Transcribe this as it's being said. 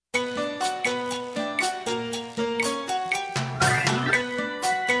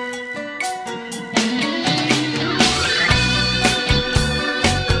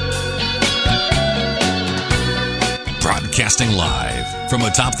Broadcasting live from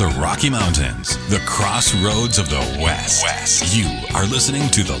atop the Rocky Mountains, the crossroads of the West. You are listening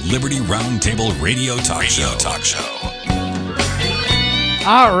to the Liberty Roundtable Radio Talk Show.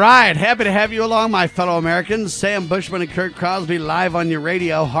 All right, happy to have you along, my fellow Americans. Sam Bushman and Kurt Crosby live on your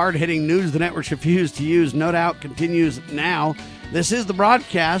radio. Hard-hitting news the networks refuse to use, no doubt, continues now. This is the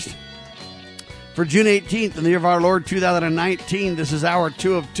broadcast for June 18th in the year of our Lord 2019. This is hour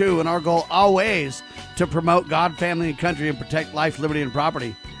 2 of 2, and our goal always to promote God, family, and country and protect life, liberty, and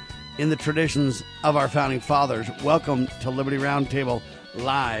property in the traditions of our founding fathers. Welcome to Liberty Roundtable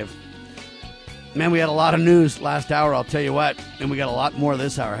Live. Man, we had a lot of news last hour, I'll tell you what, and we got a lot more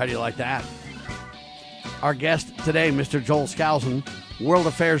this hour. How do you like that? Our guest today, Mr. Joel Skousen,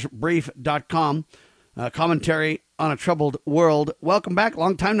 worldaffairsbrief.com, commentary on a troubled world. Welcome back.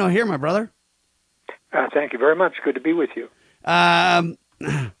 Long time no hear, my brother. Thank you very much. Good to be with you.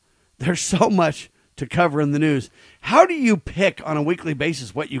 There's so much to cover in the news. How do you pick on a weekly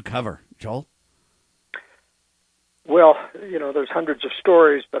basis what you cover, Joel? Well, there's hundreds of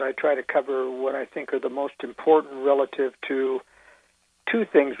stories, but I try to cover what I think are the most important relative to two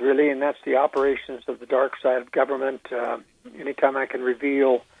things, really, and that's the operations of the dark side of government. Anytime I can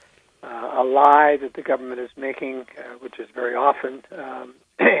reveal a lie that the government is making, which is very often,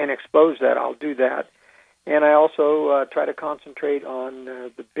 and expose that, I'll do that. And I also try to concentrate on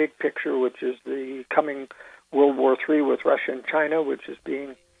the big picture, which is the coming World War III with Russia and China, which is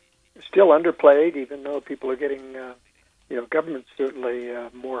being still underplayed, even though people are getting, government's certainly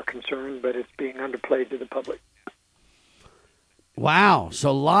more concerned, but it's being underplayed to the public. Wow.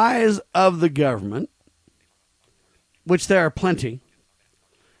 So lies of the government, which there are plenty.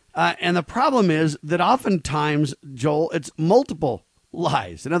 And the problem is that oftentimes, Joel, it's multiple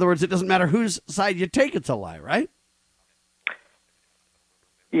lies. In other words, it doesn't matter whose side you take, it's a lie, right?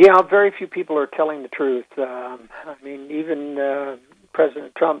 Yeah, very few people are telling the truth. Even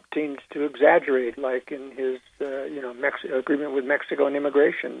President Trump seems to exaggerate, like in his agreement with Mexico and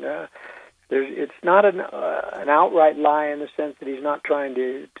immigration. It's not an outright lie in the sense that he's not trying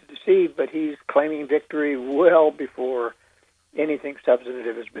to deceive, but he's claiming victory well before anything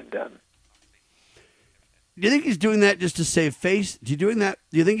substantive has been done. Do you think he's doing that just to save face? Do you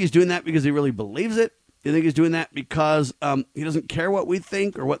think he's doing that because he really believes it? Do you think he's doing that because he doesn't care what we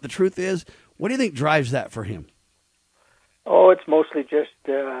think or what the truth is? What do you think drives that for him? Oh, it's mostly just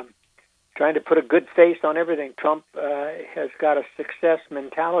trying to put a good face on everything. Trump has got a success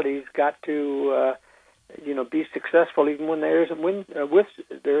mentality. He's got to, be successful even when there isn't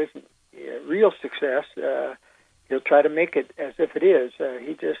real success. He'll try to make it as if it is.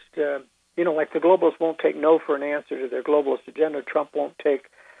 He just, like the globalists won't take no for an answer to their globalist agenda. Trump won't take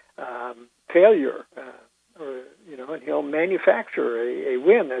failure, and he'll manufacture a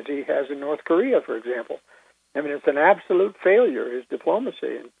win, as he has in North Korea, for example. I mean, it's an absolute failure, his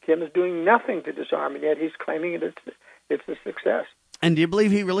diplomacy, and Kim is doing nothing to disarm, and yet he's claiming it's a success. And do you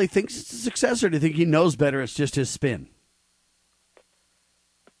believe he really thinks it's a success, or do you think he knows better, it's just his spin?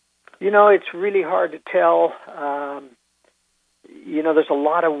 It's really hard to tell. There's a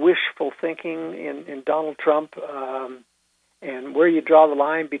lot of wishful thinking in Donald Trump, and where you draw the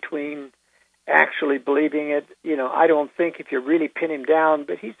line between actually believing it. I don't think if you really pin him down,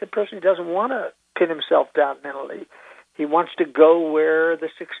 but he's the person who doesn't want to pin himself down mentally. He wants to go where the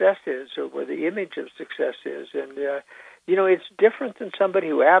success is or where the image of success is. And, it's different than somebody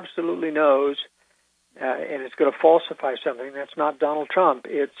who absolutely knows and is going to falsify something. That's not Donald Trump.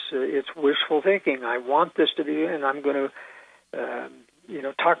 It's wishful thinking. I want this to be, and I'm going to,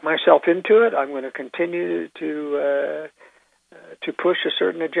 talk myself into it. I'm going to continue to push a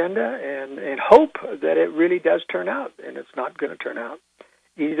certain agenda and hope that it really does turn out, and it's not going to turn out.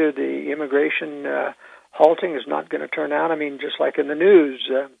 Either the immigration halting is not going to turn out. I mean, just like in the news,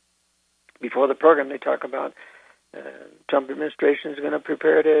 before the program, they talk about Trump administration is going to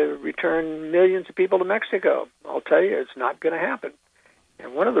prepare to return millions of people to Mexico. I'll tell you, it's not going to happen.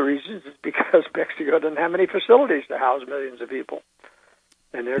 And one of the reasons is because Mexico doesn't have any facilities to house millions of people.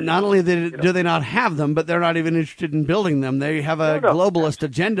 And not only do they not have them, but they're not even interested in building them. They have a globalist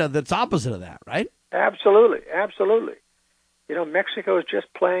agenda that's opposite of that, right? Absolutely, absolutely. Mexico is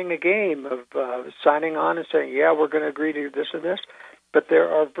just playing a game of signing on and saying, yeah, we're going to agree to this and this. But there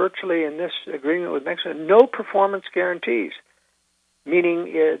are virtually, in this agreement with Mexico, no performance guarantees,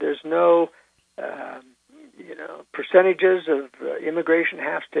 meaning there's no, percentages of immigration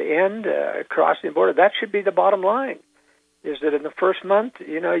has to end crossing the border. That should be the bottom line, is that in the first month,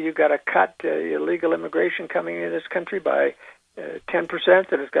 you've got to cut illegal immigration coming into this country by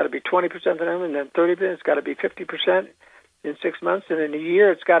 10%, and it's got to be 20% of them, and then 30%, it's got to be 50% in 6 months, and in a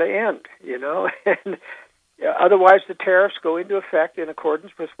year, it's got to end, And otherwise, the tariffs go into effect in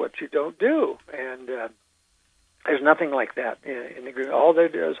accordance with what you don't do. And there's nothing like that in the agreement. All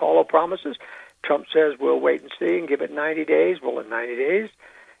there is hollow promises. Trump says we'll wait and see and give it 90 days. Well, in 90 days,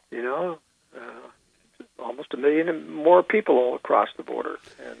 almost 1 million more people all across the border.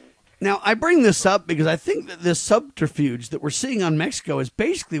 And now, I bring this up because I think that this subterfuge that we're seeing on Mexico is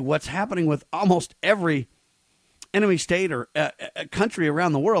basically what's happening with almost every enemy state or a country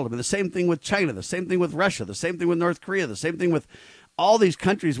around the world. I mean, the same thing with China, the same thing with Russia, the same thing with North Korea, the same thing with all these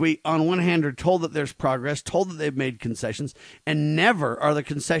countries. We, on one hand, are told that there's progress, told that they've made concessions, and never are the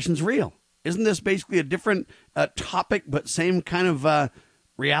concessions real. Isn't this basically a different topic, but same kind of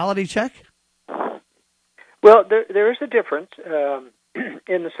reality check? Well, there is a difference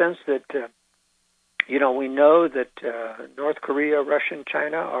in the sense that, we know that North Korea, Russia, and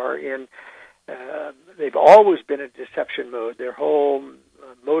China are in, they've always been in deception mode. Their whole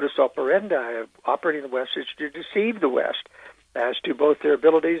modus operandi of operating the West is to deceive the West as to both their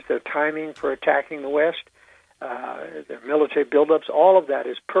abilities, their timing for attacking the West, their military buildups. All of that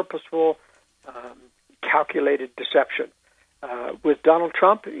is purposeful, calculated deception. With Donald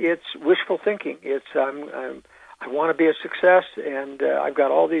Trump, it's wishful thinking. It's I want to be a success, and I've got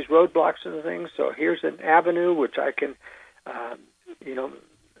all these roadblocks and things. So here's an avenue which I can,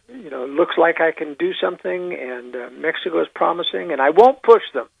 looks like I can do something, and Mexico is promising, and I won't push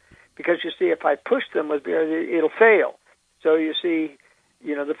them because you see, if I push them, it'll fail. So you see,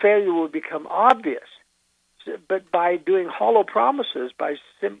 the failure will become obvious. But by doing hollow promises, by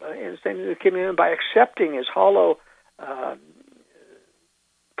accepting his hollow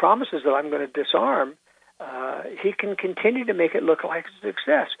promises that I'm going to disarm, he can continue to make it look like a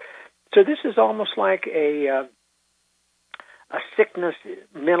success. So this is almost like a sickness,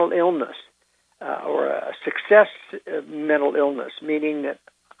 mental illness, or a success mental illness, meaning that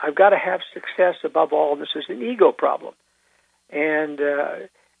I've got to have success above all. This is an ego problem. And a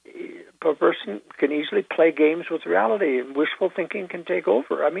person can easily play games with reality, and wishful thinking can take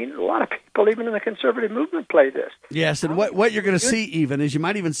over. I mean, a lot of people, even in the conservative movement, play this. Yes, and what you're going to see even is you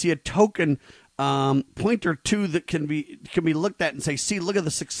might even see a token point or two that can be looked at and say, see, look at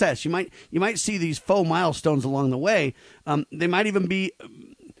the success. You might see these faux milestones along the way. They might even be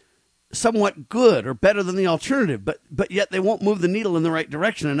somewhat good or better than the alternative, but yet they won't move the needle in the right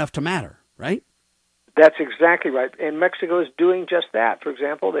direction enough to matter, right? That's exactly right. And Mexico is doing just that. For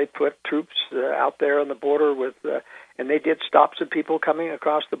example, they put troops out there on the border and they did stop some people coming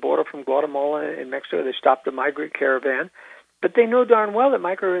across the border from Guatemala and Mexico. They stopped a migrant caravan. But they know darn well that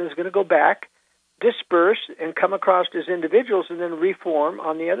migrant is going to go back, disperse, and come across as individuals and then reform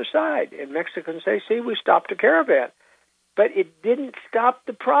on the other side. And Mexico can say, see, we stopped a caravan. But it didn't stop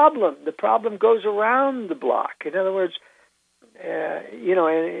the problem. The problem goes around the block. In other words,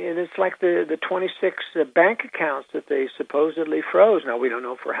 and it's like the 26 bank accounts that they supposedly froze. Now, we don't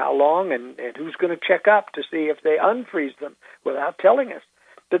know for how long and who's going to check up to see if they unfreeze them without telling us.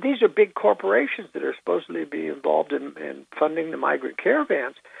 But these are big corporations that are supposedly be involved in funding the migrant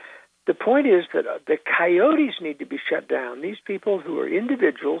caravans. The point is that the coyotes need to be shut down. These people who are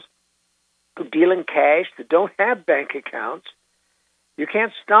individuals who deal in cash, that don't have bank accounts, you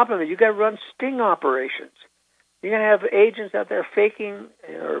can't stop them. You've got to run sting operations. You're going to have agents out there faking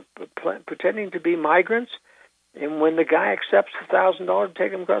or pretending to be migrants, and when the guy accepts $1,000 to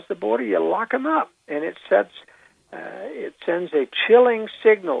take him across the border, you lock him up, and it sends a chilling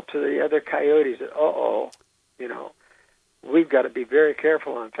signal to the other coyotes that, we've got to be very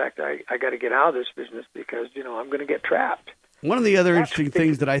careful. In fact, I got to get out of this business because, I'm going to get trapped. One of the other interesting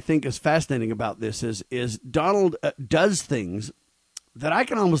things that I think is fascinating about this is Donald does things that I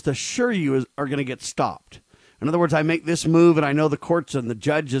can almost assure you are going to get stopped. In other words, I make this move and I know the courts and the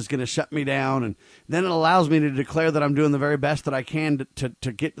judge is going to shut me down, and then it allows me to declare that I'm doing the very best that I can to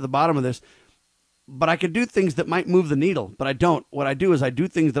get to the bottom of this. But I could do things that might move the needle, but I don't. What I do is I do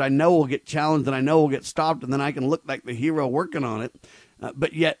things that I know will get challenged and I know will get stopped, and then I can look like the hero working on it,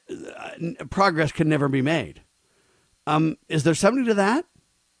 but yet progress can never be made. Is there something to that?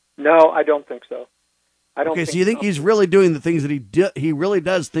 No, I don't think so. Okay, so you think he's really doing the things that he really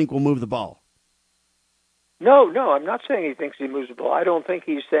does think will move the ball? No, I'm not saying he thinks he moves the ball. I don't think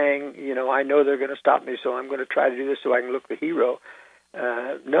he's saying, I know they're going to stop me, so I'm going to try to do this so I can look the hero.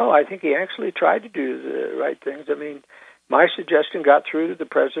 No, I think he actually tried to do the right things. I mean, my suggestion got through to the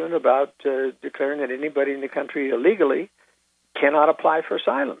president about declaring that anybody in the country illegally cannot apply for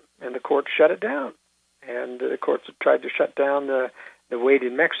asylum, and the courts shut it down. And the courts have tried to shut down the wait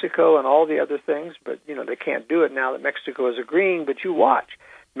in Mexico and all the other things, but, they can't do it now that Mexico is agreeing. But you watch.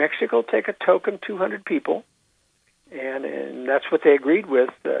 Mexico take a token 200 people, And that's what they agreed with,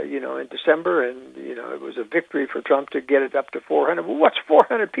 in December, and, it was a victory for Trump to get it up to 400. Well, what's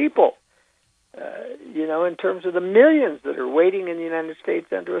 400 people? In terms of the millions that are waiting in the United States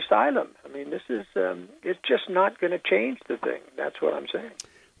under asylum. I mean, this is, it's just not going to change the thing. That's what I'm saying.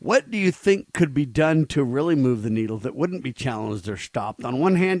 What do you think could be done to really move the needle that wouldn't be challenged or stopped? On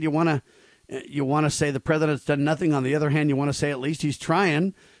one hand, you want to say the president's done nothing. On the other hand, you want to say at least he's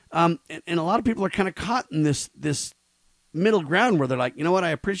trying. And a lot of people are kind of caught in this middle ground where they're like, you know what,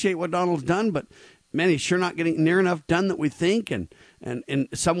 I appreciate what Donald's done, but man, he's sure not getting near enough done that we think. And in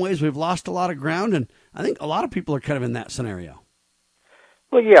some ways, we've lost a lot of ground. And I think a lot of people are kind of in that scenario.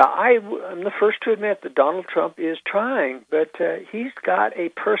 Well, yeah, I'm the first to admit that Donald Trump is trying, but he's got a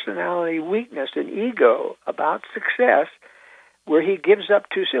personality weakness, an ego about success, where he gives up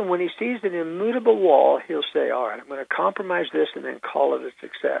too soon. When he sees an immutable wall, he'll say, all right, I'm going to compromise this and then call it a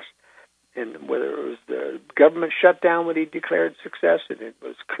success. And whether it was the government shutdown when he declared success, and it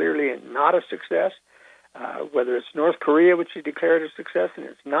was clearly not a success, whether it's North Korea, which he declared a success, and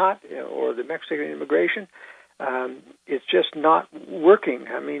it's not, or the Mexican immigration, it's just not working.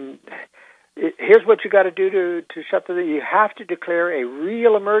 I mean, here's what you got to do to shut the. You have to declare a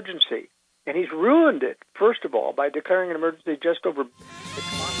real emergency, and he's ruined it. First of all, by declaring an emergency just over the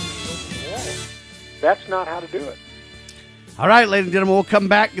wall. That's not how to do it. All right, ladies and gentlemen, we'll come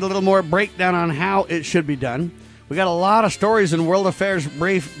back, get a little more breakdown on how it should be done. We got a lot of stories in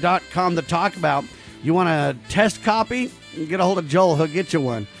worldaffairsbrief.com to talk about. You want a test copy? Get a hold of Joel. He'll get you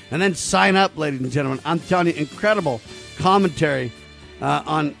one. And then sign up, ladies and gentlemen. I'm telling you, incredible commentary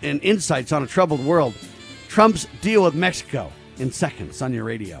and insights on a troubled world. Trump's deal with Mexico in seconds on your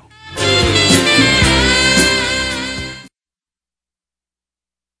radio.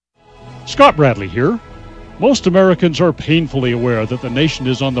 Scott Bradley here. Most Americans are painfully aware that the nation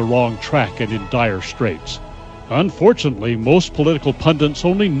is on the wrong track and in dire straits. Unfortunately, most political pundits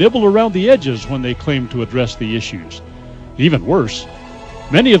only nibble around the edges when they claim to address the issues. Even worse,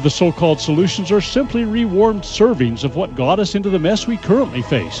 many of the so-called solutions are simply rewarmed servings of what got us into the mess we currently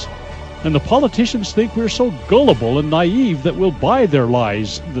face. And the politicians think we're so gullible and naive that we'll buy their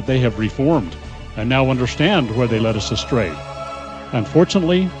lies that they have reformed, and now understand where they led us astray.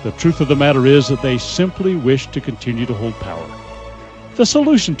 Unfortunately, the truth of the matter is that they simply wish to continue to hold power. The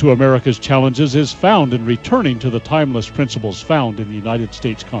solution to America's challenges is found in returning to the timeless principles found in the United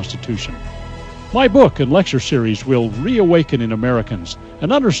States Constitution. My book and lecture series will reawaken in Americans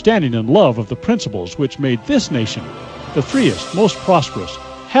an understanding and love of the principles which made this nation the freest, most prosperous,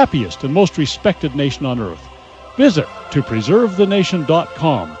 happiest, and most respected nation on earth. Visit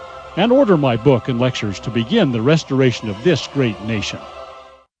topreservethenation.com and order my book and lectures to begin the restoration of this great nation.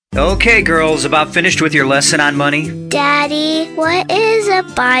 Okay, girls, about finished with your lesson on money? Daddy, what is a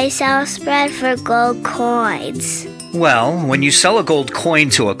buy-sell spread for gold coins? Well, when you sell a gold coin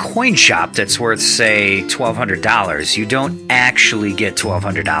to a coin shop that's worth, say, $1,200, you don't actually get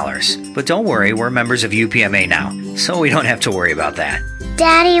 $1,200. But don't worry, we're members of UPMA now, so we don't have to worry about that.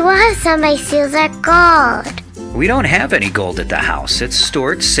 Daddy, what if somebody steals our gold? We don't have any gold at the house. It's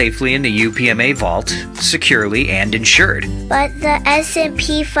stored safely in the UPMA vault, securely and insured. But the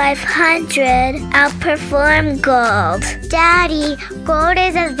S&P 500 outperformed gold. Daddy, gold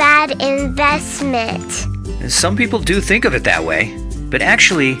is a bad investment. Some people do think of it that way, but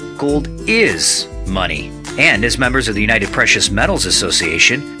actually, gold is money. And as members of the United Precious Metals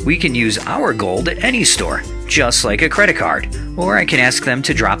Association, we can use our gold at any store, just like a credit card. Or I can ask them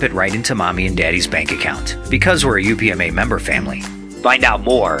to drop it right into Mommy and Daddy's bank account, because we're a UPMA member family. Find out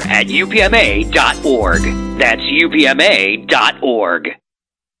more at upma.org. That's upma.org.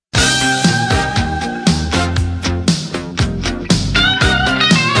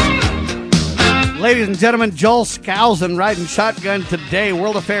 Ladies and gentlemen, Joel Skousen riding shotgun today,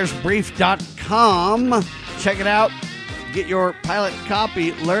 worldaffairsbrief.com. Check it out. Get your pilot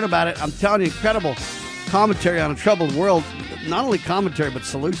copy. Learn about it. I'm telling you, incredible commentary on a troubled world. Not only commentary, but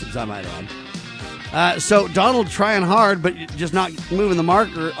solutions, I might add. So Donald trying hard, but just not moving the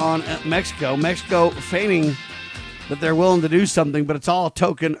marker on Mexico. Mexico feigning that they're willing to do something, but it's all a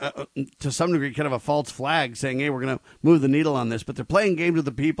token, to some degree, kind of a false flag saying, hey, we're going to move the needle on this. But they're playing games with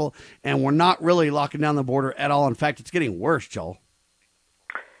the people, and we're not really locking down the border at all. In fact, it's getting worse, Joel.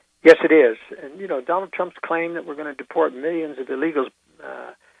 Yes, it is. And, Donald Trump's claim that we're going to deport millions of illegals,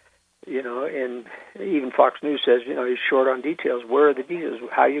 and even Fox News says, he's short on details. Where are the details?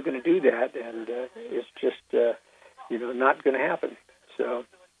 How are you going to do that? And it's just, not going to happen. So...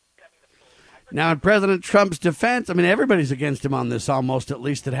 Now, in President Trump's defense, I mean, everybody's against him on this almost, at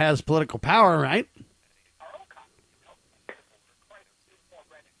least that has political power, right?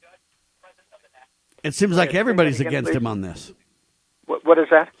 It seems like everybody's against him on this. What is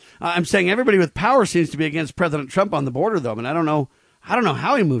that? I'm saying everybody with power seems to be against President Trump on the border, though. I mean, I don't know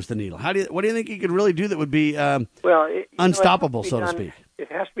how he moves the needle. What do you think he could really do that would be unstoppable, so to speak?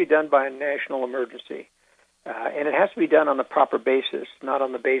 It has to be done by a national emergency, and it has to be done on the proper basis, not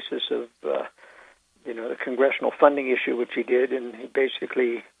on the basis of the congressional funding issue, which he did, and he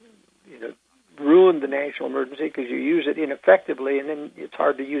basically ruined the national emergency because you use it ineffectively, and then it's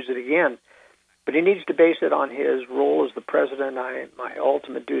hard to use it again. But he needs to base it on his role as the president. My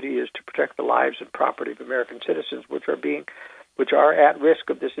ultimate duty is to protect the lives and property of American citizens, which are at risk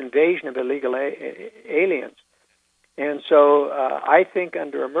of this invasion of illegal aliens. And so I think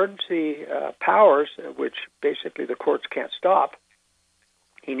under emergency powers, which basically the courts can't stop,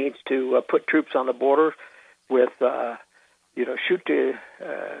 he needs to put troops on the border with shoot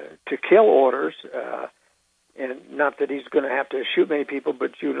to kill orders. And not that he's going to have to shoot many people,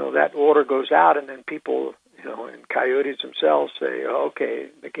 but that order goes out, and then people, and coyotes themselves say, okay,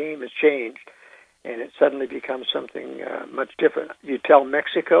 the game has changed, and it suddenly becomes something much different. You tell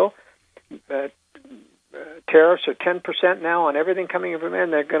Mexico tariffs are 10% now on everything coming in from them.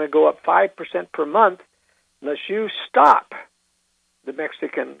 They're going to go up 5% per month unless you stop the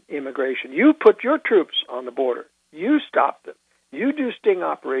Mexican immigration. You put your troops on the border. You stop them. You do sting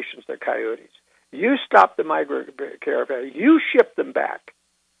operations, the coyotes. You stop the migrant caravan. You ship them back.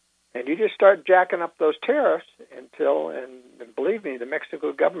 And you just start jacking up those tariffs and believe me, the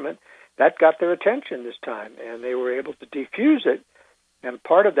Mexico government, that got their attention this time, and they were able to defuse it. And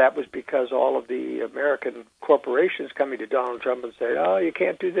part of that was because all of the American corporations coming to Donald Trump and say, oh, you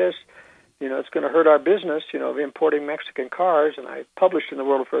can't do this. It's going to hurt our business, of importing Mexican cars. And I published in the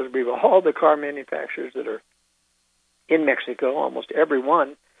World Affairs Review all the car manufacturers that are in Mexico, almost every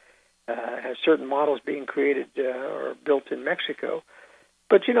one, has certain models being created or built in Mexico.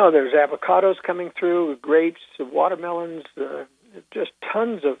 But, there's avocados coming through, grapes, watermelons, just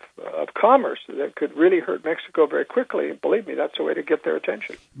tons of commerce that could really hurt Mexico very quickly. And believe me, that's a way to get their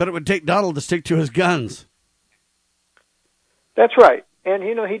attention. But it would take Donald to stick to his guns. That's right. And,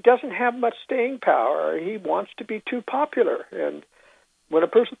 he doesn't have much staying power. He wants to be too popular. And when a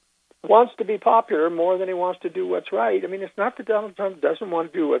person wants to be popular more than he wants to do what's right. I mean, it's not that Donald Trump doesn't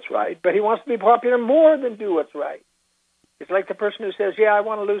want to do what's right, but he wants to be popular more than do what's right. It's like the person who says, yeah, I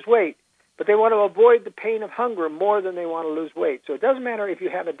want to lose weight, but they want to avoid the pain of hunger more than they want to lose weight. So it doesn't matter if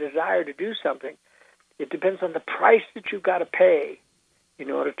you have a desire to do something. It depends on the price that you've got to pay in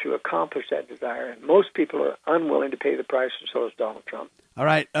order to accomplish that desire. And most people are unwilling to pay the price, and so is Donald Trump. All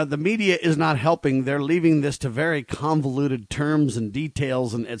right. The media is not helping. They're leaving this to very convoluted terms and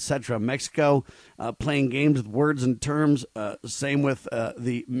details and et cetera. Mexico playing games with words and terms. Same with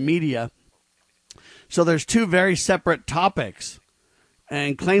the media. So there's two very separate topics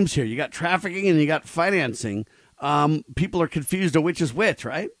and claims here. You got trafficking and you got financing. People are confused of which is which,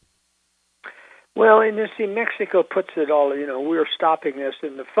 right? Well, and you see, Mexico puts it all, we're stopping this,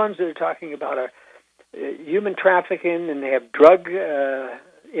 and the funds that they're talking about are human trafficking, and they have drug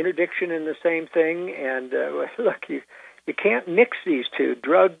interdiction in the same thing. And look, you can't mix these two.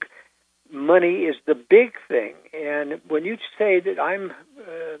 Drug money is the big thing. And when you say that I'm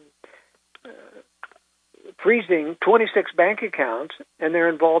freezing 26 bank accounts and they're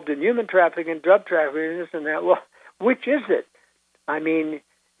involved in human trafficking, drug trafficking, this and that, well, which is it? I mean,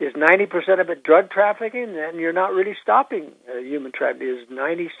 is 90% of it drug trafficking? Then you're not really stopping human trafficking. Is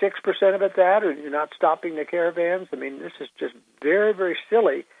 96% of it that, or you're not stopping the caravans? I mean, this is just very, very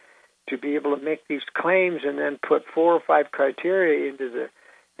silly to be able to make these claims and then put 4 or 5 criteria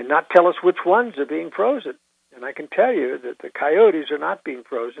and not tell us which ones are being frozen. And I can tell you that the coyotes are not being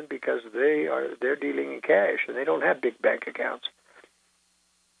frozen because they're dealing in cash and they don't have big bank accounts.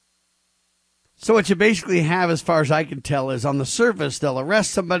 So what you basically have, as far as I can tell, is on the surface, they'll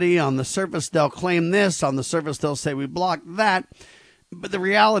arrest somebody. On the surface, they'll claim this. On the surface, they'll say we blocked that. But the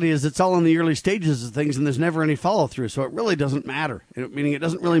reality is it's all in the early stages of things, and there's never any follow-through. So it really doesn't matter, meaning it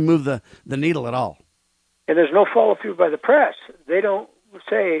doesn't really move the needle at all. And there's no follow-through by the press. They don't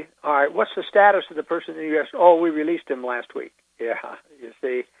say, all right, what's the status of the person in the U.S.? Oh, we released him last week. Yeah, you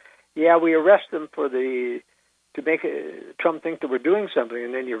say, yeah, we arrest them to make Trump think that we're doing something,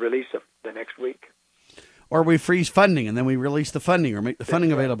 and then you release them the next week. Or we freeze funding, and then we release the funding, or make the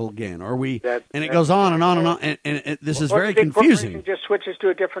funding available again, or and it goes on and on and on, and this is very confusing. It just switches to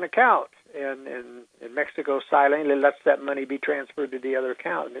a different account, and Mexico silently lets that money be transferred to the other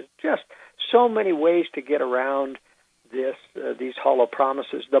account. And there's just so many ways to get around these hollow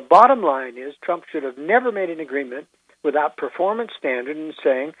promises. The bottom line is Trump should have never made an agreement without performance standard and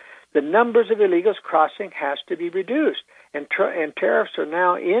saying the numbers of illegals crossing has to be reduced. And tariffs are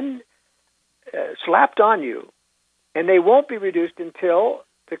now in slapped on you, and they won't be reduced until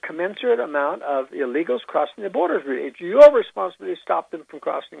the commensurate amount of illegals crossing the borders. It's your responsibility to stop them from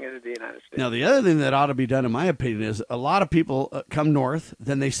crossing into the United States. Now, the other thing that ought to be done, in my opinion, is a lot of people come north,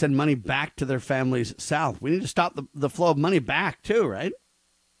 then they send money back to their families south. We need to stop the flow of money back, too, right?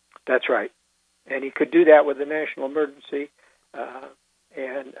 That's right. And he could do that with a national emergency.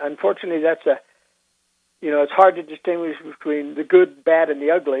 And unfortunately, that's it's hard to distinguish between the good, bad, and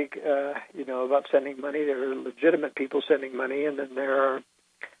the ugly, about sending money. There are legitimate people sending money, and then there are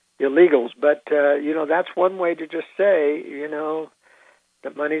illegals. But, that's one way to just say,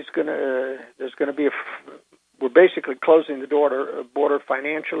 that money's there's going to be we're basically closing the border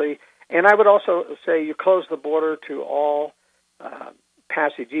financially. And I would also say you close the border to all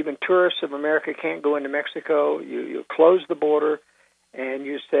passage. Even tourists of America can't go into Mexico. You close the border, and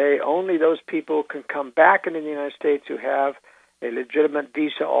you say only those people can come back into the United States who have a legitimate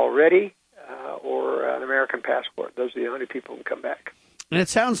visa already or an American passport. Those are the only people who can come back. And it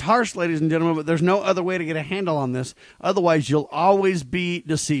sounds harsh, ladies and gentlemen, but there's no other way to get a handle on this. Otherwise, you'll always be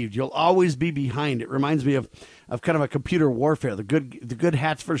deceived. You'll always be behind. It reminds me of kind of a computer warfare, the good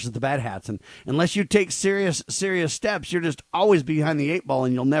hats versus the bad hats. And unless you take serious steps, you're just always behind the eight ball,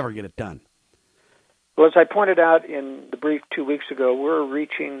 and you'll never get it done. Well, as I pointed out in the brief 2 weeks ago, we're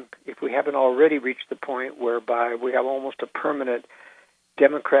reaching, if we haven't already reached the point whereby we have almost a permanent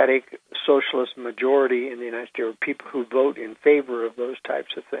Democratic Socialist majority in the United States, or people who vote in favor of those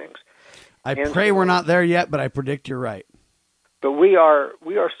types of things. I pray we're not there yet, but I predict you're right. But we are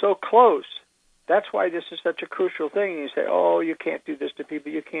so close. That's why this is such a crucial thing. You say, oh, you can't do this to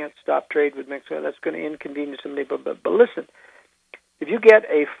people. You can't stop trade with Mexico. That's going to inconvenience some people. But listen, if you get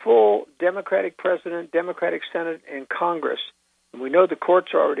a full Democratic president, Democratic Senate, and Congress, and we know the courts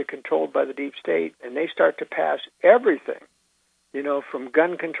are already controlled by the deep state, and they start to pass everything, from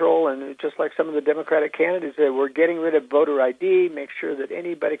gun control, and just like some of the Democratic candidates say, we're getting rid of voter ID, make sure that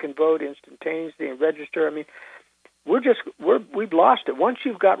anybody can vote instantaneously and register. I mean, we've lost it. Once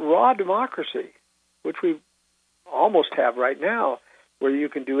you've got raw democracy, which we almost have right now, where you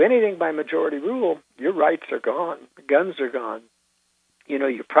can do anything by majority rule, your rights are gone. The guns are gone.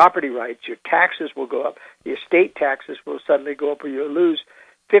 Your property rights, your taxes will go up. The estate taxes will suddenly go up, or you'll lose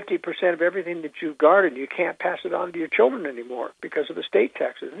 50% of everything that you've guarded. You can't pass it on to your children anymore because of estate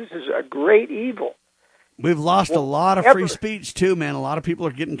taxes. This is a great evil. We've lost a lot of free speech, too, man. A lot of people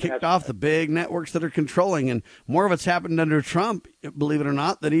are getting kicked off the big networks that are controlling, and more of it's happened under Trump, believe it or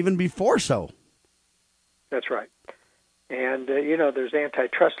not, than even before so. That's right. And, there's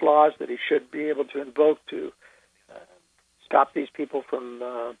antitrust laws that he should be able to invoke to stop these people from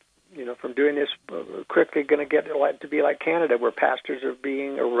doing this. We're quickly going to get to be like Canada, where pastors are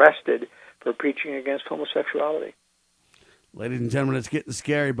being arrested for preaching against homosexuality. Ladies and gentlemen, it's getting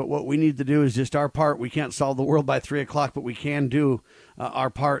scary, but what we need to do is just our part. We can't solve the world by 3 o'clock, but we can do our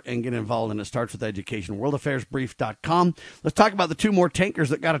part and get involved, and it starts with education. WorldAffairsBrief.com. Let's talk about the 2 more tankers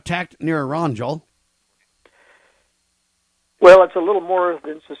that got attacked near Iran, Joel. Well, it's a little more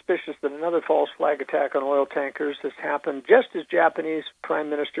than suspicious than another false flag attack on oil tankers. This happened just as Japanese Prime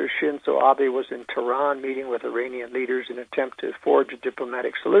Minister Shinzo Abe was in Tehran meeting with Iranian leaders in an attempt to forge a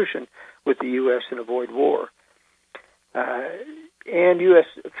diplomatic solution with the U.S. and avoid war. And U.S.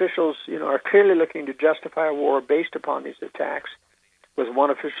 officials, are clearly looking to justify a war based upon these attacks, with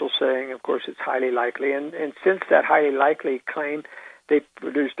one official saying, of course, it's highly likely. And since that highly likely claim, they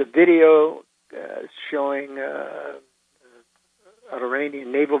produced a video showing an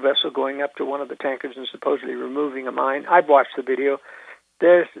Iranian naval vessel going up to one of the tankers and supposedly removing a mine. I've watched the video.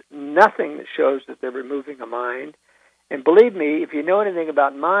 There's nothing that shows that they're removing a mine. And believe me, if you know anything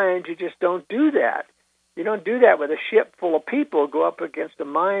about mines, you just don't do that. You don't do that with a ship full of people, go up against a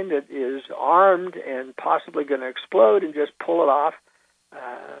mine that is armed and possibly going to explode and just pull it off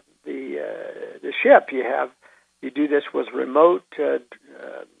the ship. You do this with remote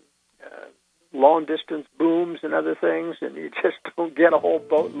long-distance booms and other things, and you just don't get a whole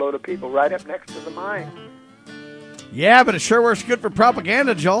boatload of people right up next to the mine. Yeah, but it sure works good for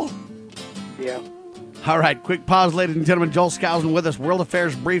propaganda, Joel. Yeah. All right, quick pause, ladies and gentlemen. Joel Skousen with us,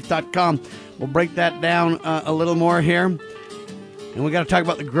 worldaffairsbrief.com. We'll break that down a little more here. And we got to talk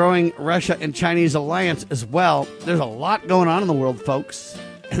about the growing Russia and Chinese alliance as well. There's a lot going on in the world, folks.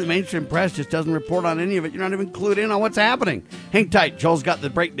 And the mainstream press just doesn't report on any of it. You're not even clued in on what's happening. Hang tight. Joel's got the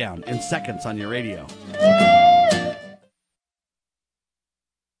breakdown in seconds on your radio.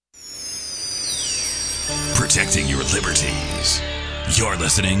 Protecting your liberties. You're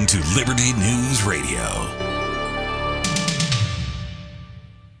listening to Liberty News Radio.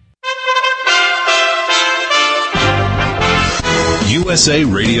 USA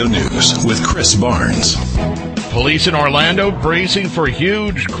Radio News with Chris Barnes. Police in Orlando bracing for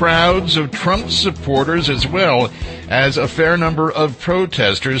huge crowds of Trump supporters as well as a fair number of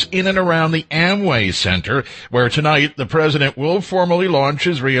protesters in and around the Amway Center, where tonight the president will formally launch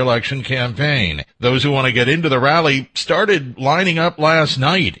his re-election campaign. Those who want to get into the rally started lining up last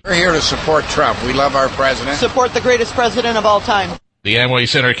night. We're here to support Trump. We love our president. Support the greatest president of all time. The Amway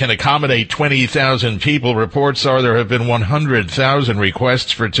Center can accommodate 20,000 people. Reports are there have been 100,000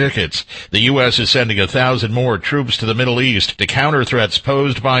 requests for tickets. The U.S. is sending 1,000 more troops to the Middle East to counter threats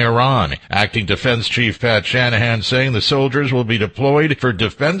posed by Iran. Acting Defense Chief Pat Shanahan saying the soldiers will be deployed for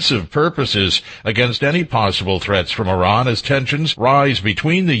defensive purposes against any possible threats from Iran as tensions rise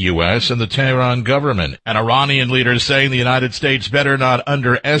between the U.S. and the Tehran government. An Iranian leader saying the United States better not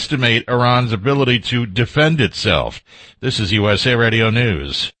underestimate Iran's ability to defend itself. This is USA Radio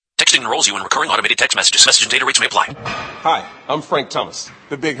News. Texting enrolls you in recurring automated text messages. Message and data rates may apply. Hi, I'm Frank Thomas,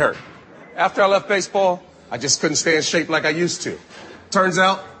 the Big Hurt. After I left baseball, I just couldn't stay in shape like I used to. Turns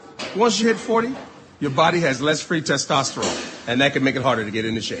out, once you hit 40, your body has less free testosterone, and that can make it harder to get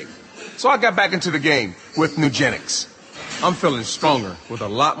into shape. So I got back into the game with Nugenics. I'm feeling stronger with a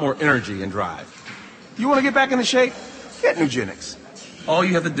lot more energy and drive. You want to get back into shape? Get Nugenics. All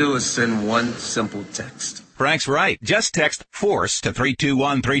you have to do is send one simple text. Frank's right. Just text FORCE to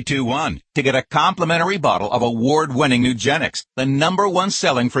 321-321 to get a complimentary bottle of award-winning Nugenics, the #1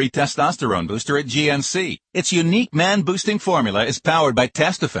 selling free testosterone booster at GNC. Its unique man-boosting formula is powered by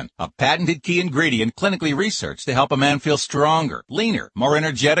Testofen, a patented key ingredient clinically researched to help a man feel stronger, leaner, more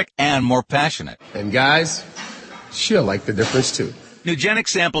energetic, and more passionate. And guys, she'll like the difference too. Nugenic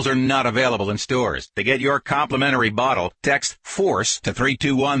samples are not available in stores. To get your complimentary bottle, text FORCE to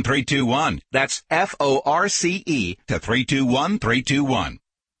 321-321. That's FORCE to 321-321.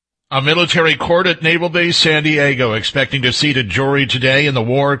 A military court at Naval Base San Diego expecting to seat a jury today in the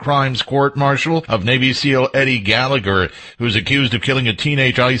war crimes court-martial of Navy SEAL Eddie Gallagher, who's accused of killing a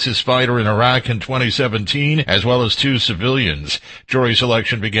teenage ISIS fighter in Iraq in 2017, as well as 2 civilians. Jury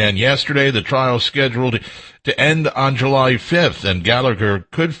selection began yesterday. The trial scheduled to end on July 5th, and Gallagher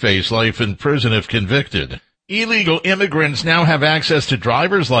could face life in prison if convicted. Illegal immigrants now have access to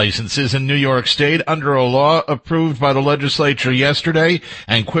driver's licenses in New York State under a law approved by the legislature yesterday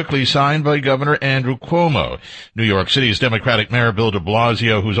and quickly signed by Governor Andrew Cuomo. New York City's Democratic Mayor Bill de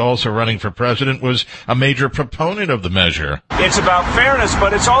Blasio, who's also running for president, was a major proponent of the measure. It's about fairness,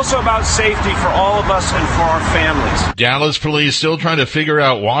 but it's also about safety for all of us and for our families. Dallas police still trying to figure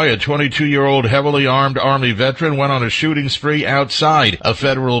out why a 22-year-old heavily armed Army veteran went on a shooting spree outside a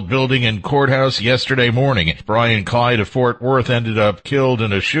federal building and courthouse yesterday morning. Brian Clyde of Fort Worth ended up killed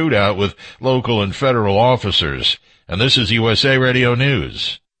in a shootout with local and federal officers. And this is USA Radio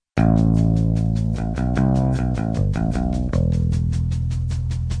News.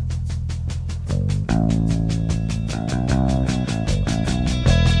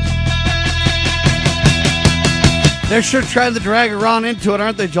 They're sure trying to drag Iran into it,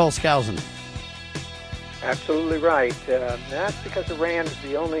 aren't they, Joel Skousen? Absolutely right. That's because Iran is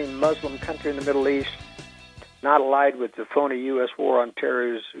the only Muslim country in the Middle East not allied with the phony U.S. war on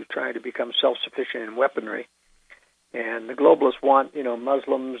terrorists who are trying to become self-sufficient in weaponry. And the globalists want,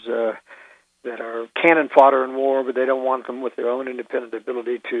 Muslims that are cannon fodder in war, but they don't want them with their own independent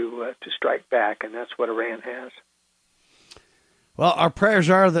ability to strike back, and that's what Iran has. Well, our prayers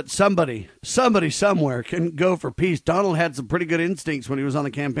are that somebody somewhere can go for peace. Donald had some pretty good instincts when he was on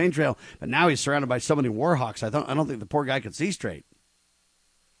the campaign trail, but now he's surrounded by so many war hawks. I don't think the poor guy could see straight.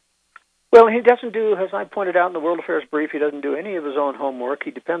 Well, he doesn't do, as I pointed out in the World Affairs Brief, he doesn't do any of his own homework.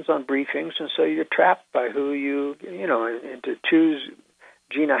 He depends on briefings, and so you're trapped by who and to choose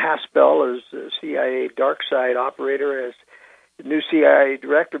Gina Haspel as CIA dark side operator, as the new CIA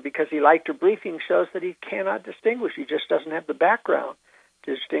director, because he liked her briefing, shows that he cannot distinguish. He just doesn't have the background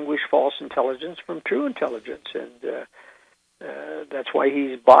to distinguish false intelligence from true intelligence, and that's why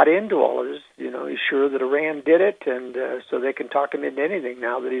he's bought into all of this. He's sure that Iran did it, and so they can talk him into anything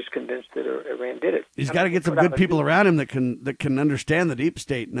now that he's convinced that Iran did it. He's got to get some good people around him that can understand the deep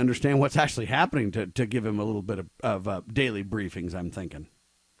state and understand what's actually happening to give him a little bit of daily briefings, I'm thinking.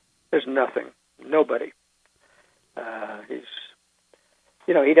 There's nothing. Nobody.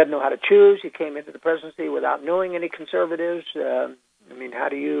 He doesn't know how to choose. He came into the presidency without knowing any conservatives. How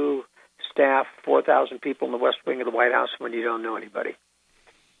do you staff 4,000 people in the West Wing of the White House when you don't know anybody?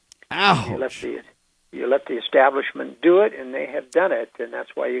 Ouch. You let the establishment do it, and they have done it, and that's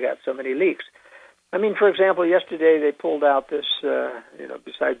why you got so many leaks. For example, yesterday they pulled out this,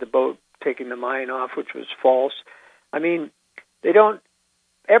 beside the boat taking the mine off, which was false. They don't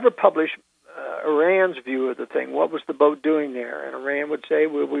ever publish Iran's view of the thing. What was the boat doing there? And Iran would say,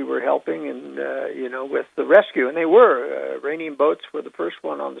 well, we were helping and, with the rescue. And they were. Iranian boats were the first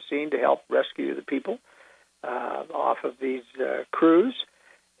one on the scene to help rescue the people off of these crews.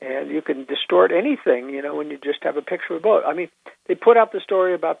 And you can distort anything, when you just have a picture of a boat. I mean, they put out the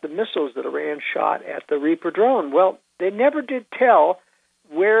story about the missiles that Iran shot at the Reaper drone. Well, they never did tell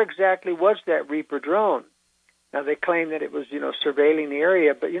where exactly was that Reaper drone. Now, they claim that it was, surveilling the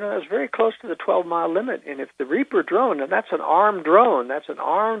area, but, it was very close to the 12-mile limit. And if the Reaper drone, and that's an armed drone, that's an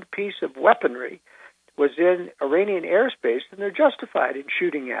armed piece of weaponry, was in Iranian airspace, then they're justified in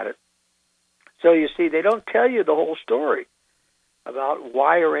shooting at it. So, you see, they don't tell you the whole story about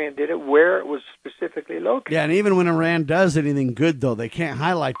why Iran did it, where it was specifically located. Yeah, and even when Iran does anything good, though, they can't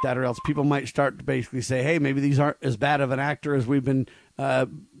highlight that, or else people might start to basically say, hey, maybe these aren't as bad of an actor as we've been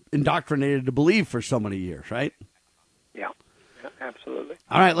indoctrinated to believe for so many years, right? Yeah, absolutely.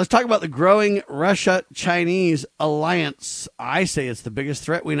 All right, let's talk about the growing Russia-Chinese alliance. I say it's the biggest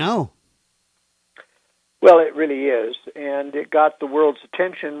threat we know. Well, it really is, and it got the world's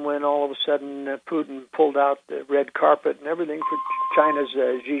attention when all of a sudden Putin pulled out the red carpet and everything for China's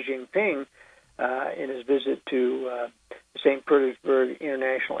Xi Jinping in his visit to the St. Petersburg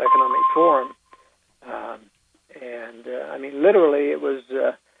International Economic Forum. Literally, it was.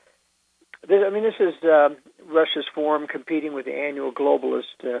 This is Russia's forum competing with the annual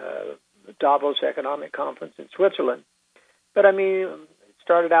globalist Davos Economic Conference in Switzerland. But it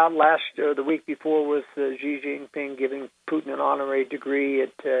started out the week before with Xi Jinping giving Putin an honorary degree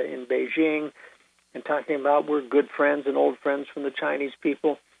in Beijing and talking about we're good friends and old friends from the Chinese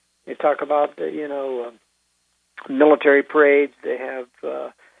people. They talk about military parades. They have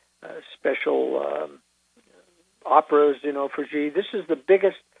special operas, for Xi. This is the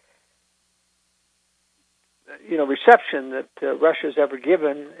biggest reception that Russia's ever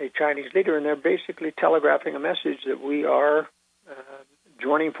given a Chinese leader, and they're basically telegraphing a message that we are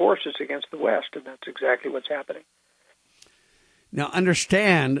joining forces against the West, and that's exactly what's happening. Now,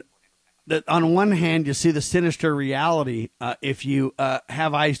 understand that on one hand, you see the sinister reality if you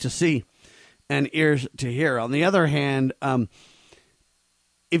have eyes to see and ears to hear. On the other hand,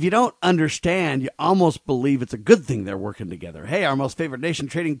 if you don't understand, you almost believe it's a good thing they're working together. Hey, our most favored nation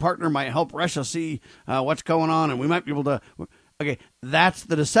trading partner might help Russia see what's going on, and we might be able to. Okay, that's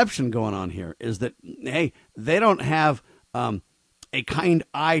the deception going on here, is that, hey, they don't have a kind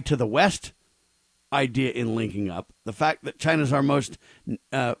eye to the West idea in linking up. The fact that China's our most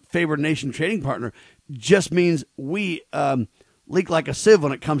favored nation trading partner just means we leak like a sieve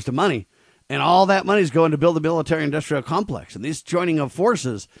when it comes to money. And all that money is going to build the military-industrial complex. And this joining of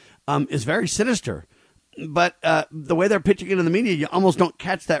forces is very sinister. But the way they're pitching it in the media, you almost don't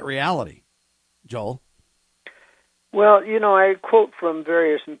catch that reality. Joel? Well, I quote from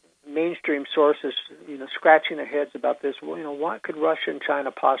various mainstream sources, scratching their heads about this. Well, what could Russia and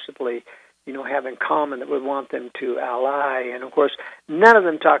China possibly, have in common that would want them to ally? And, of course, none of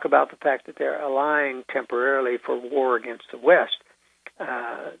them talk about the fact that they're allying temporarily for war against the West.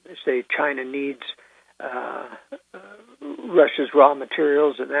 They say China needs Russia's raw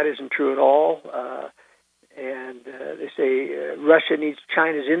materials, and that isn't true at all. And they say Russia needs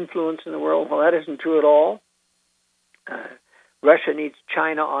China's influence in the world. Well, that isn't true at all. Russia needs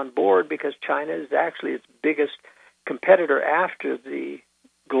China on board because China is actually its biggest competitor after the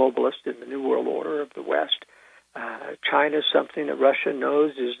globalist in the New World Order of the West. China is something that Russia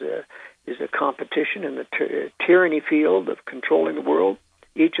knows is a competition in the tyranny field of controlling the world.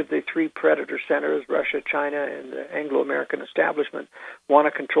 Each of the three predator centers, Russia, China, and the Anglo-American establishment, want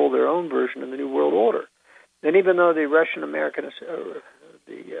to control their own version of the New World Order. And even though the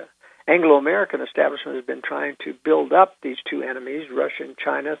Anglo-American establishment has been trying to build up these two enemies, Russia and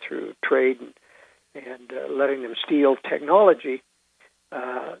China, through trade and letting them steal technology,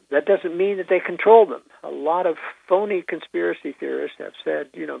 that doesn't mean that they control them. A lot of phony conspiracy theorists have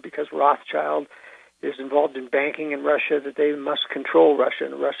said, because Rothschild is involved in banking in Russia, that they must control Russia,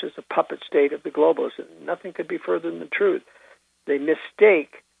 and Russia is a puppet state of the globalists. And nothing could be further than the truth. They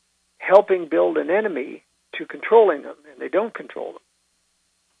mistake helping build an enemy to controlling them, and they don't control them.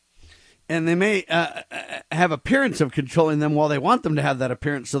 And they may have appearance of controlling them while they want them to have that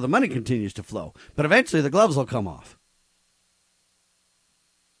appearance so the money continues to flow. But eventually the gloves will come off.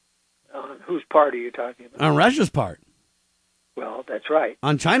 On whose part are you talking about? On Russia's part. Well, that's right.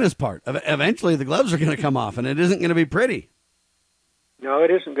 On China's part. Eventually the gloves are going to come off, and it isn't going to be pretty. No,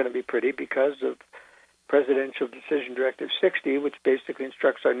 it isn't going to be pretty because of Presidential Decision Directive 60, which basically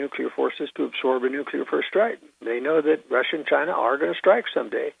instructs our nuclear forces to absorb a nuclear first strike. They know that Russia and China are going to strike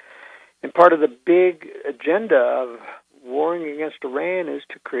someday. And part of the big agenda of warring against Iran is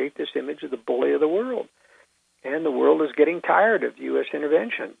to create this image of the bully of the world. And the world is getting tired of U.S.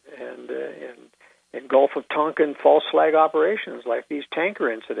 intervention and Gulf of Tonkin false flag operations like these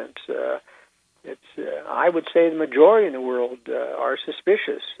tanker incidents. I would say the majority in the world are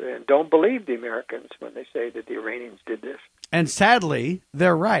suspicious and don't believe the Americans when they say that the Iranians did this. And sadly,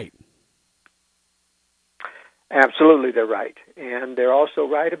 they're right. Absolutely, they're right. And they're also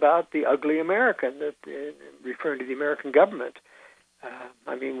right about the ugly American, referring to the American government.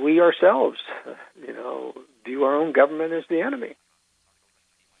 We ourselves, view our own government as the enemy.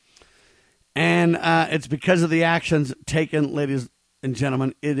 And it's because of the actions taken, ladies and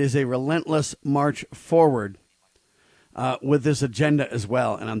gentlemen. It is a relentless march forward with this agenda as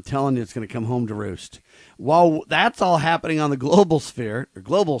well. And I'm telling you, it's going to come home to roost. While that's all happening on the global sphere,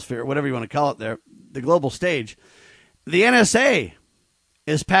 whatever you want to call it there, the global stage, the NSA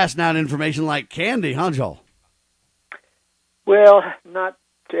is passing out information like candy, huh, Joel? Well, not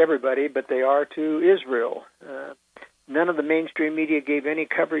to everybody, but they are to Israel. None of the mainstream media gave any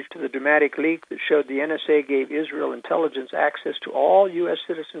coverage to the dramatic leak that showed the NSA gave Israel intelligence access to all U.S.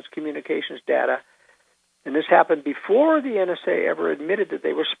 citizens' communications data. And this happened before the NSA ever admitted that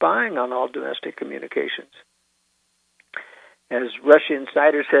they were spying on all domestic communications. As Russia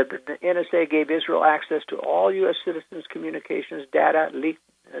Insider said, the NSA gave Israel access to all U.S. citizens' communications data, leaked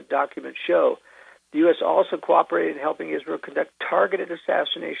documents show. The U.S. also cooperated in helping Israel conduct targeted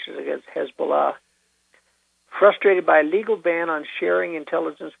assassinations against Hezbollah. Frustrated by a legal ban on sharing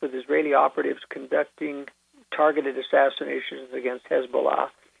intelligence with Israeli operatives conducting targeted assassinations against Hezbollah,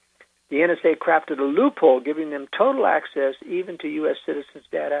 the NSA crafted a loophole giving them total access even to U.S. citizens'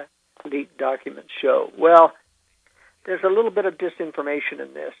 data, leaked documents show. Well, there's a little bit of disinformation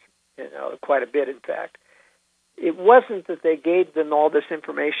in this, quite a bit, in fact. It wasn't that they gave them all this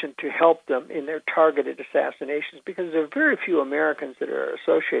information to help them in their targeted assassinations, because there are very few Americans that are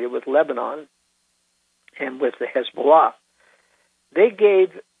associated with Lebanon and with the Hezbollah. They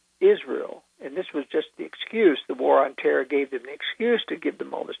gave Israel, and this was just the excuse, the war on terror gave them the excuse to give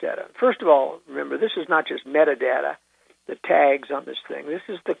them all this data. First of all, remember, this is not just metadata, the tags on this thing. This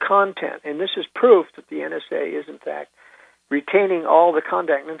is the content, and this is proof that the NSA is, in fact, retaining all the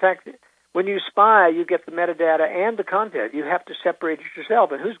content. In fact, when you spy, you get the metadata and the content. You have to separate it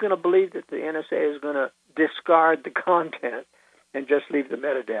yourself. And who's going to believe that the NSA is going to discard the content and just leave the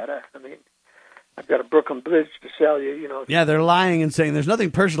metadata? I've got a Brooklyn Bridge to sell you, Yeah, they're lying and saying there's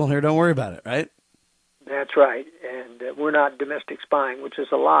nothing personal here. Don't worry about it, right? That's right. And we're not domestic spying, which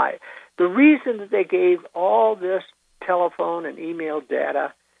is a lie. The reason that they gave all this telephone and email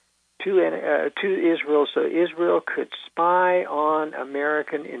data to Israel so Israel could spy on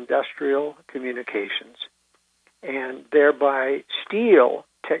American industrial communications and thereby steal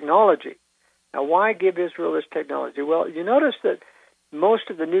technology. Now, why give Israel this technology? Well, you notice that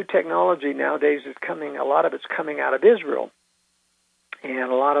most of the new technology nowadays a lot of it's coming out of Israel,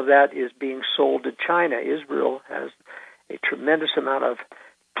 and a lot of that is being sold to China. Israel has a tremendous amount of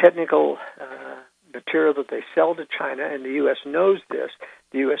technical material that they sell to China, and the U.S. knows this.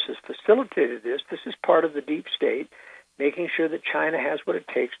 The U.S. has facilitated this. This is part of the deep state, making sure that China has what it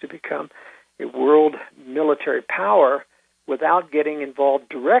takes to become a world military power without getting involved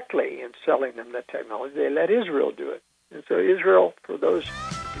directly in selling them that technology. They let Israel do it. And so Israel, for those...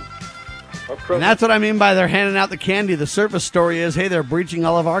 And that's what I mean by they're handing out the candy. The surface story is, hey, they're breaching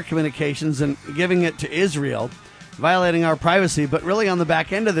all of our communications and giving it to Israel, violating our privacy. But really on the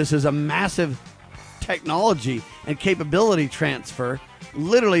back end of this is a massive technology and capability transfer,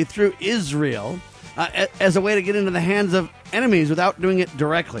 literally through Israel, as a way to get into the hands of enemies without doing it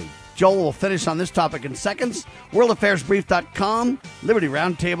directly. Joel will finish on this topic in seconds. WorldAffairsBrief.com, Liberty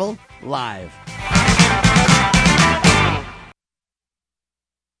Roundtable, live.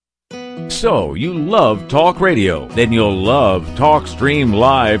 So, you love talk radio? Then you'll love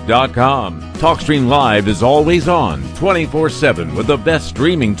TalkStreamLive.com. TalkStream Live is always on, 24/7, with the best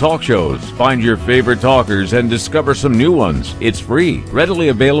streaming talk shows. Find your favorite talkers and discover some new ones. It's free, readily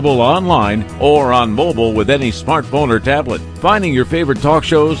available online or on mobile with any smartphone or tablet. Finding your favorite talk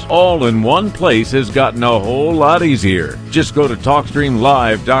shows all in one place has gotten a whole lot easier. Just go to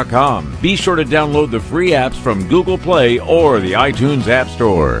TalkStreamLive.com. Be sure to download the free apps from Google Play or the iTunes App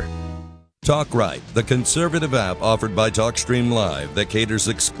Store. Talk Right, the conservative app offered by TalkStream Live that caters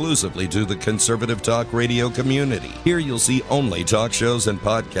exclusively to the conservative talk radio community. Here you'll see only talk shows and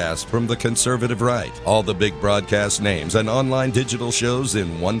podcasts from the conservative right. All the big broadcast names and online digital shows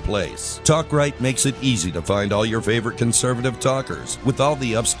in one place. Talk Right makes it easy to find all your favorite conservative talkers with all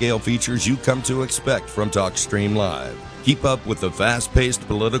the upscale features you come to expect from TalkStream Live. Keep up with the fast-paced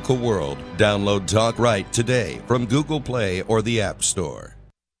political world. Download Talk Right today from Google Play or the App Store.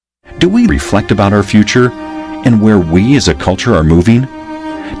 Do we reflect about our future and where we as a culture are moving?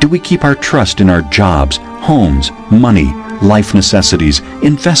 Do we keep our trust in our jobs, homes, money, life necessities,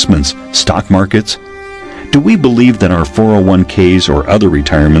 investments, stock markets? Do we believe that our 401ks or other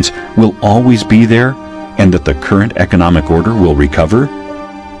retirements will always be there and that the current economic order will recover?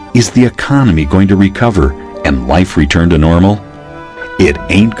 Is the economy going to recover and life return to normal? It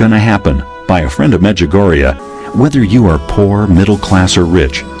ain't gonna happen. By a friend of Medjugorje, whether you are poor, middle class, or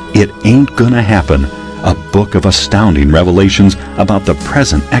rich, it ain't gonna happen. A book of astounding revelations about the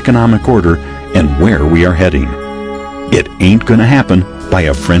present economic order and where we are heading. It ain't gonna happen by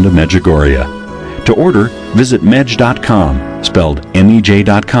a friend of Medjugorje. To order, visit Medj.com, spelled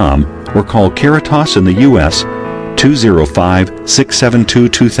MEJ.com, or call Caritas in the U.S.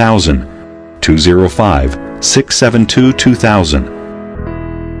 205-672-2000. 205-672-2000.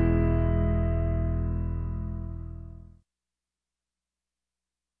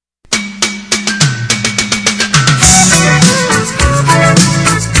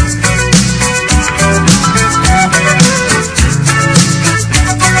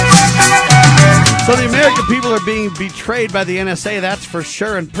 People are being betrayed by the NSA, that's for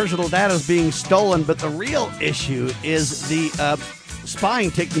sure, and personal data is being stolen. But the real issue is the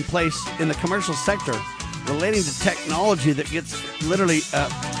spying taking place in the commercial sector relating to technology that gets literally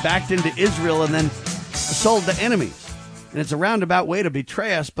backed into Israel and then sold to enemies. And it's a roundabout way to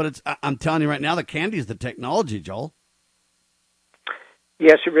betray us, but I'm telling you right now, the candy is the technology, Joel.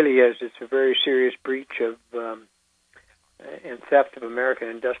 Yes, it really is. It's a very serious breach of and theft of American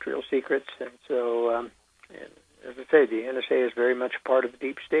industrial secrets. And so, and as I say, the NSA is very much part of the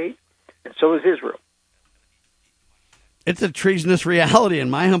deep state, and so is Israel. It's a treasonous reality, in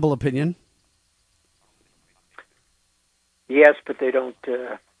my humble opinion. Yes, but they don't,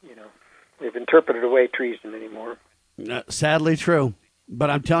 they've interpreted away treason anymore. Sadly true, but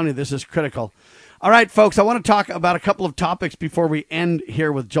I'm telling you, this is critical. All right, folks, I want to talk about a couple of topics before we end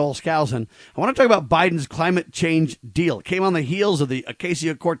here with Joel Skousen. I want to talk about Biden's climate change deal. It came on the heels of the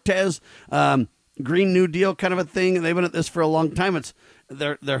Ocasio-Cortez Green New Deal kind of a thing, and they've been at this for a long time.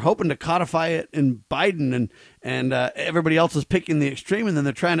 They're hoping to codify it in Biden, and everybody else is picking the extreme, and then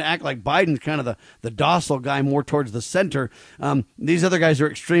they're trying to act like Biden's kind of the docile guy more towards the center. These other guys are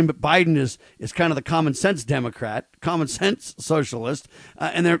extreme, but Biden is kind of the common sense Democrat, common sense socialist,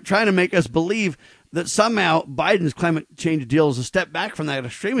 and they're trying to make us believe that somehow Biden's climate change deal is a step back from that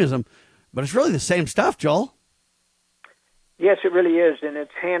extremism, but it's really the same stuff, Joel. Yes, it really is, and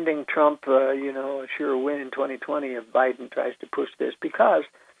it's handing Trump, a sure win in 2020 if Biden tries to push this, because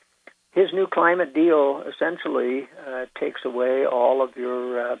his new climate deal essentially takes away all of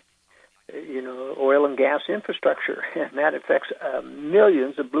your, oil and gas infrastructure, and that affects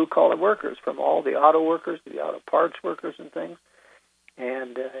millions of blue-collar workers, from all the auto workers to the auto parts workers and things.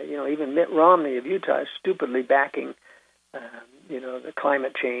 And, even Mitt Romney of Utah is stupidly backing, the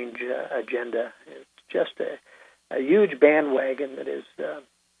climate change agenda. It's just a huge bandwagon that is,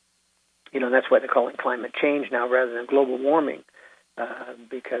 that's why they call it climate change now rather than global warming,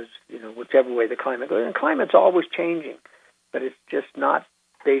 because, whichever way the climate goes, and climate's always changing, but it's just not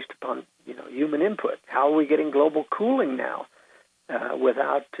based upon, human input. How are we getting global cooling now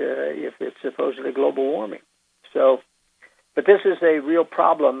without, if it's supposedly global warming? So, but this is a real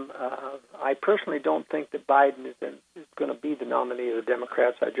problem. I personally don't think that Biden is going to be the nominee of the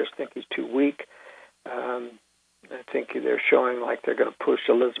Democrats. I just think he's too weak. I think they're showing like they're going to push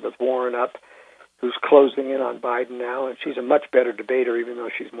Elizabeth Warren up, who's closing in on Biden now, and she's a much better debater, even though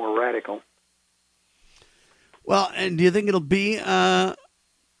she's more radical. Well, and do you think it'll be, if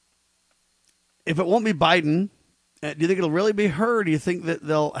it won't be Biden, do you think it'll really be her, or do you think that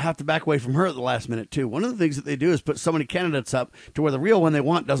they'll have to back away from her at the last minute, too? One of the things that they do is put so many candidates up to where the real one they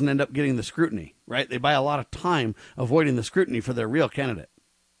want doesn't end up getting the scrutiny, right? They buy a lot of time avoiding the scrutiny for their real candidate.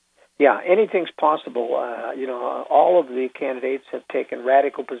 Yeah, anything's possible. All of the candidates have taken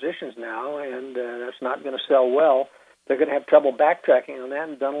radical positions now, and that's not going to sell well. They're going to have trouble backtracking on that,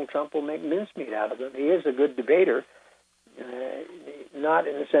 and Donald Trump will make mincemeat out of them. He is a good debater, not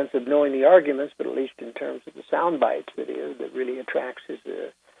in the sense of knowing the arguments, but at least in terms of the sound bites that really attracts his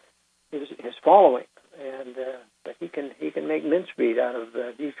following. and but he can make mincemeat out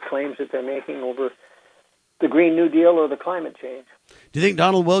of these claims that they're making over the Green New Deal or the climate change. Do you think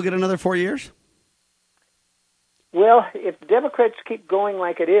Donald will get another 4 years? Well, if Democrats keep going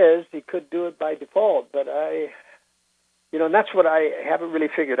like it is, he could do it by default. But and that's what I haven't really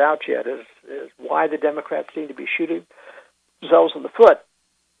figured out yet is why the Democrats seem to be shooting themselves in the foot.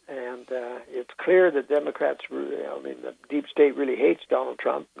 And it's clear that Democrats, the deep state really hates Donald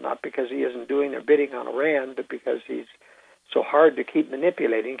Trump, not because he isn't doing their bidding on Iran, but because he's so hard to keep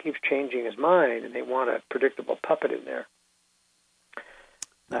manipulating, keeps changing his mind, and they want a predictable puppet in there.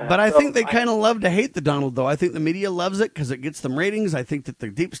 But I think they kind of love to hate the Donald, though. I think the media loves it because it gets them ratings. I think that the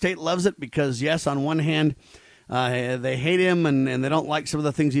deep state loves it because, yes, on one hand, they hate him and they don't like some of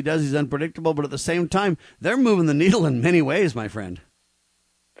the things he does. He's unpredictable. But at the same time, they're moving the needle in many ways, my friend.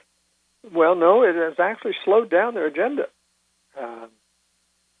 Well, no, it has actually slowed down their agenda.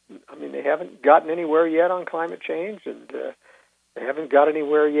 They haven't gotten anywhere yet on climate change, and they haven't got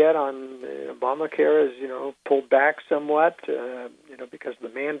anywhere yet on Obamacare is, pulled back somewhat, because of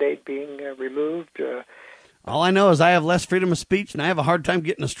the mandate being removed. All I know is I have less freedom of speech, and I have a hard time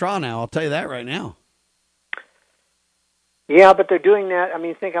getting a straw now. I'll tell you that right now. Yeah, but they're doing that.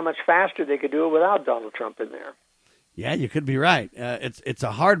 Think how much faster they could do it without Donald Trump in there. Yeah, you could be right. It's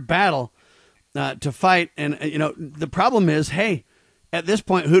a hard battle to fight, and the problem is, hey, at this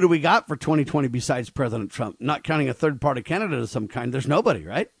point, who do we got for 2020 besides President Trump? Not counting a third-party candidate of some kind, there's nobody,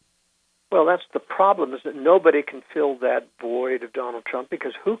 right? Well, that's the problem, is that nobody can fill that void of Donald Trump,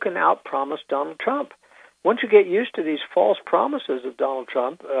 because who can outpromise Donald Trump? Once you get used to these false promises of Donald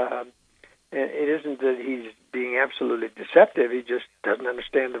Trump, it isn't that he's being absolutely deceptive. He just doesn't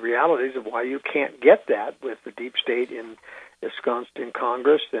understand the realities of why you can't get that with the deep state ensconced in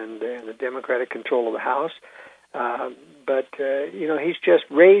Congress and the Democratic control of the House. But he's just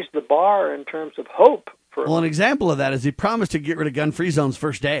raised the bar in terms of hope. Well, an example of that is he promised to get rid of gun-free zones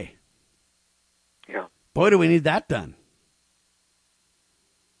first day. Yeah. Boy, do we need that done.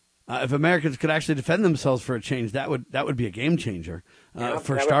 If Americans could actually defend themselves for a change, that would be a game changer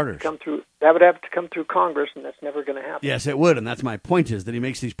for starters. That would have to come through Congress, and that's never going to happen. Yes, it would, and that's my point, is that he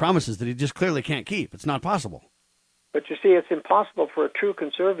makes these promises that he just clearly can't keep. It's not possible. But you see, it's impossible for a true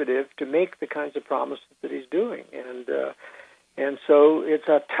conservative to make the kinds of promises that he's doing, and so it's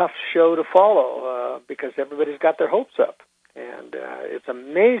a tough show to follow because everybody's got their hopes up, and it's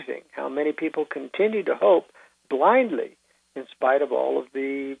amazing how many people continue to hope blindly in spite of all of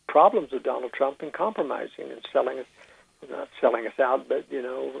the problems of Donald Trump in compromising and not selling us out, but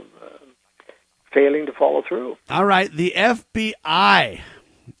failing to follow through. All right, the FBI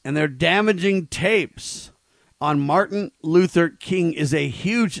and their damaging tapes on Martin Luther King is a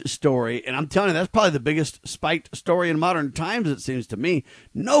huge story, and I'm telling you, that's probably the biggest spiked story in modern times, it seems to me.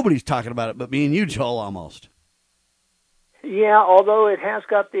 Nobody's talking about it but me and you, Joel, almost. Yeah, although it has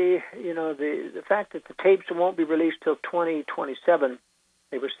got the fact that the tapes won't be released till 2027.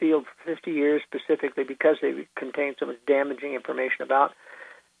 They were sealed for 50 years specifically because they contain so much damaging information about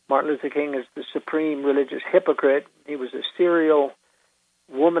Martin Luther King as the supreme religious hypocrite. He was a serial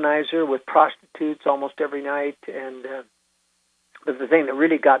womanizer with prostitutes almost every night, and but the thing that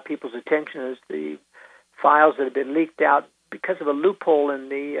really got people's attention is the files that have been leaked out because of a loophole in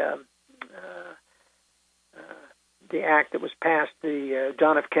the act that was passed, the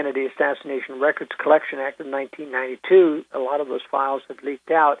John F. Kennedy Assassination Records Collection Act of 1992. A lot of those files have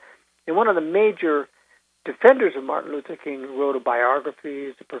leaked out, and one of the major defenders of Martin Luther King, who wrote a biography,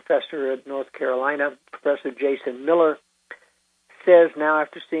 is a professor at North Carolina, Professor Jason Miller, says now,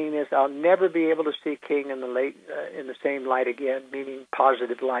 after seeing this, I'll never be able to see King in the same light again, meaning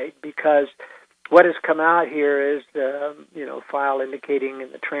positive light, because what has come out here is file indicating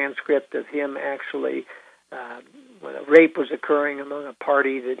in the transcript of him actually when a rape was occurring among a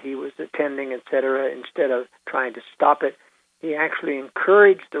party that he was attending, etc., instead of trying to stop it, he actually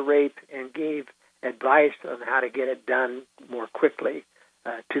encouraged the rape and gave advice on how to get it done more quickly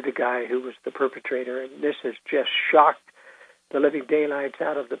to the guy who was the perpetrator. And this has just shocked the living daylights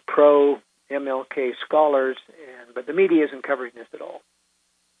out of the pro-MLK scholars, but the media isn't covering this at all.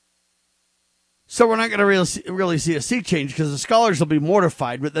 So we're not going to really see a sea change because the scholars will be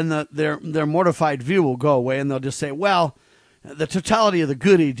mortified, but then their mortified view will go away, and they'll just say, well, the totality of the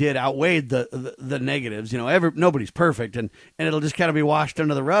good he did outweighed the negatives. Nobody's perfect, and it'll just kind of be washed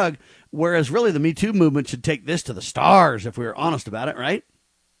under the rug, whereas really the Me Too movement should take this to the stars if we were honest about it, right?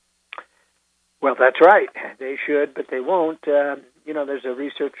 Well, that's right. They should, but they won't. There's a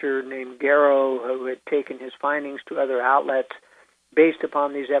researcher named Garrow who had taken his findings to other outlets based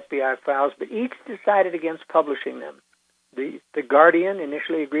upon these FBI files, but each decided against publishing them. The Guardian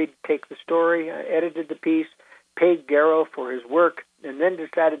initially agreed to take the story, edited the piece, paid Garrow for his work, and then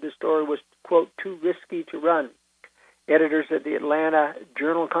decided the story was, quote, too risky to run. Editors at the Atlanta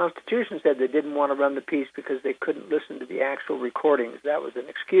Journal-Constitution said they didn't want to run the piece because they couldn't listen to the actual recordings. That was an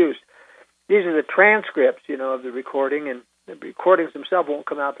excuse. These are the transcripts, of the recording, and the recordings themselves won't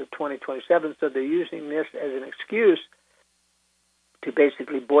come out until 2027, so they're using this as an excuse to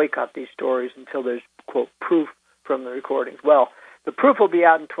basically boycott these stories until there's, quote, proof from the recordings. Well, the proof will be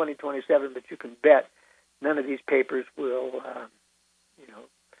out in 2027, but you can bet none of these papers will,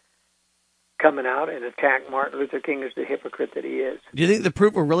 coming out and attack Martin Luther King as the hypocrite that he is. Do you think the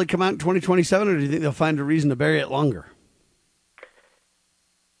proof will really come out in 2027, or do you think they'll find a reason to bury it longer?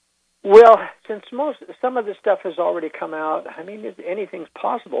 Well, since some of this stuff has already come out, I mean, anything's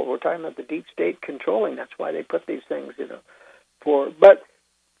possible. We're talking about the deep state controlling. That's why they put these things, But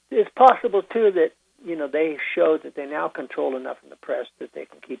it's possible, too, that, they show that they now control enough in the press that they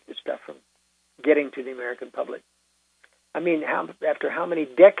can keep this stuff from getting to the American public. I mean, after how many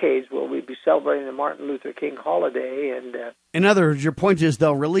decades will we be celebrating the Martin Luther King holiday? And in other words, your point is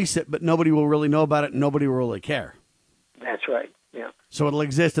they'll release it, but nobody will really know about it, and nobody will really care. That's right, yeah. So it'll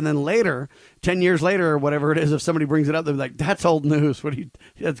exist, and then later, 10 years later or whatever it is, if somebody brings it up, they'll be like, that's old news.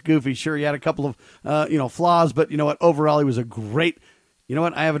 That's goofy. Sure, he had a couple of, flaws, but you know what? Overall, he was a great,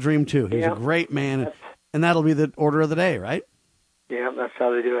 I have a dream, too. He's a great man, and that'll be the order of the day, right? Yeah, that's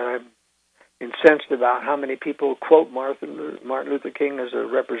how they do it. I'm incensed about how many people quote Martin Luther King as a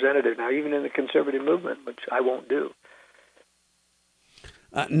representative now, even in the conservative movement, which I won't do.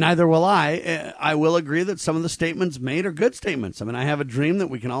 Neither will I. I will agree that some of the statements made are good statements. I mean, I have a dream that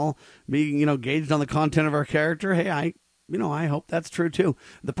we can all be, gauged on the content of our character. Hey, I hope that's true too.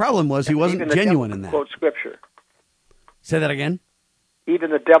 The problem was he wasn't genuine in that. Quote scripture. Say that again.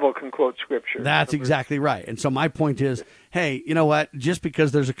 Even the devil can quote scripture. That's exactly right. And so my point is, hey, you know what? Just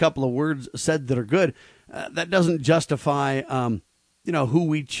because there's a couple of words said that are good, that doesn't justify, who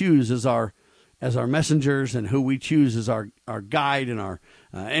we choose as our messengers and who we choose as our guide and our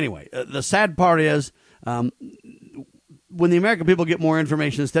anyway. The sad part is when the American people get more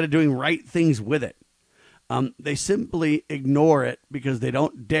information, instead of doing right things with it, they simply ignore it because they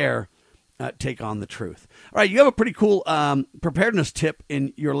don't dare take on the truth. All right, you have a pretty cool preparedness tip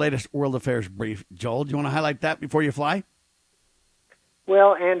in your latest World Affairs brief, Joel. Do you want to highlight that before you fly?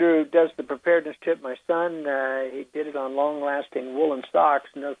 Well, Andrew does the preparedness tip. My son, he did it on long-lasting woolen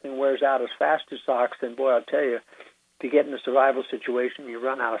socks. Nothing wears out as fast as socks. And boy, I'll tell you, if you get in a survival situation, you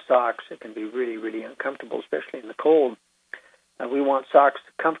run out of socks, it can be really, really uncomfortable, especially in the cold. We want socks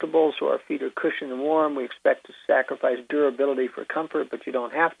comfortable so our feet are cushioned and warm. We expect to sacrifice durability for comfort, but you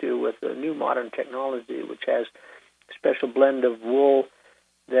don't have to with the new modern technology, which has a special blend of wool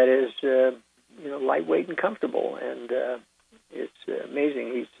that is, lightweight and comfortable. And it's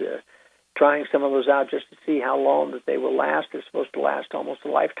amazing. He's trying some of those out just to see how long that they will last. They're supposed to last almost a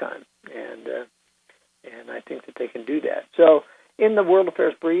lifetime, and I think that they can do that. So in the World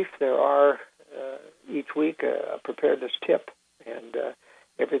Affairs Brief, there are each week a preparedness tip, and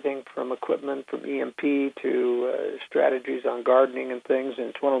everything from equipment, from EMP to strategies on gardening and things, and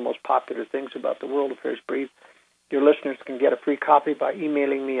it's one of the most popular things about the World Affairs Brief. Your listeners can get a free copy by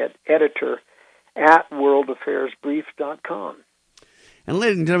emailing me at editor@worldaffairsbrief.com. And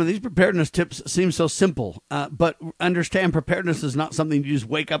ladies and gentlemen, these preparedness tips seem so simple, but understand preparedness is not something you just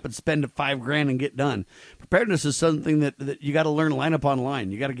wake up and spend $5,000 and get done. Preparedness is something that you got to learn line upon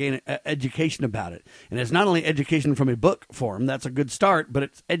line. You got to gain education about it. And it's not only education from a book form, that's a good start, but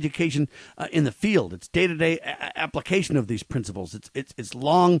it's education in the field. It's day-to-day application of these principles. It's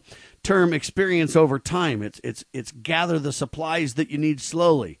long-term experience over time. It's gather the supplies that you need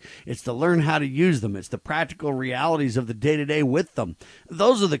slowly. It's to learn how to use them. It's the practical realities of the day-to-day with them.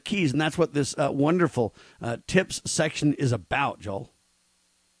 Those are the keys, and that's what this wonderful tips section is about, Joel.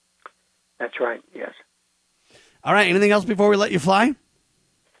 That's right, yes. All right, anything else before we let you fly?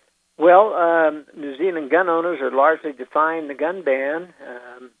 Well, New Zealand gun owners are largely defying the gun ban.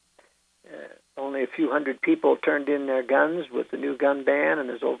 Only a few hundred people turned in their guns with the new gun ban, and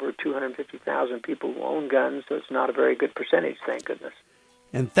there's over 250,000 people who own guns, so it's not a very good percentage, thank goodness.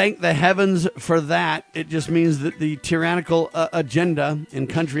 And thank the heavens for that. It just means that the tyrannical agenda in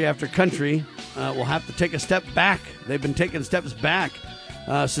country after country will have to take a step back. They've been taking steps back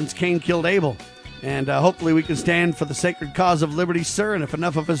since Cain killed Abel. And hopefully we can stand for the sacred cause of liberty, sir. And if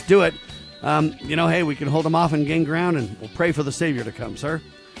enough of us do it, hey, we can hold them off and gain ground, and we'll pray for the Savior to come, sir.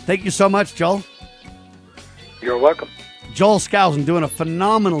 Thank you so much, Joel. You're welcome. Joel Skousen doing a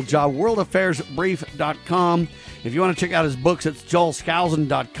phenomenal job. WorldAffairsBrief.com. If you want to check out his books, it's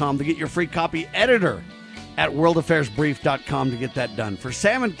joelskousen.com to get your free copy. Editor at worldaffairsbrief.com to get that done. For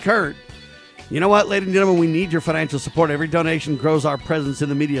Sam and Kurt, you know what, ladies and gentlemen, we need your financial support. Every donation grows our presence in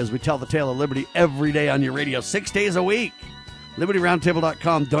the media as we tell the tale of liberty every day on your radio, 6 days a week.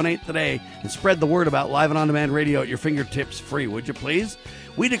 LibertyRoundtable.com. Donate today and spread the word about live and on-demand radio at your fingertips free, would you please?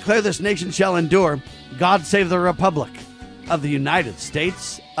 We declare this nation shall endure. God save the Republic of the United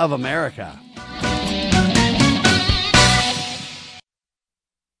States of America.